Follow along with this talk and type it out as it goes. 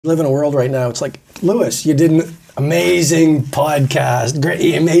Live in a world right now, it's like, Lewis, you did an amazing podcast,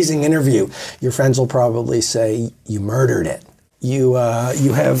 great, amazing interview. Your friends will probably say you murdered it. You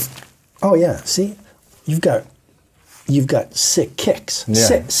have, oh yeah, see, you've got sick kicks,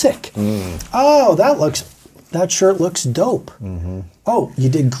 Yeah. sick. Oh, that shirt looks dope. Oh, you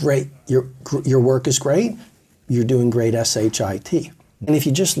did great. Your work is great. You're doing great SHIT. And if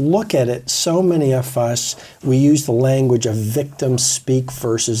you just look at it, so many of us, we use the language of victim speak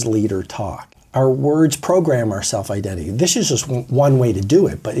versus leader talk. Our words program our self-identity. This is just one way to do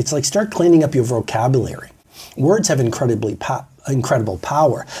it, but it's like start cleaning up your vocabulary. Words have incredible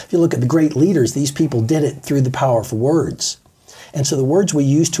power. If you look at the great leaders, these people did it through the power of words. And so the words we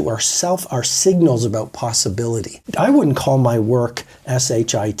use to ourselves are signals about possibility. I wouldn't call my work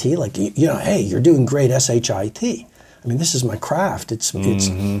SHIT, like, hey, you're doing great SHIT. I mean, this is my craft. It's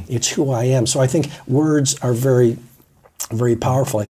who I am. So I think words are very, very powerful.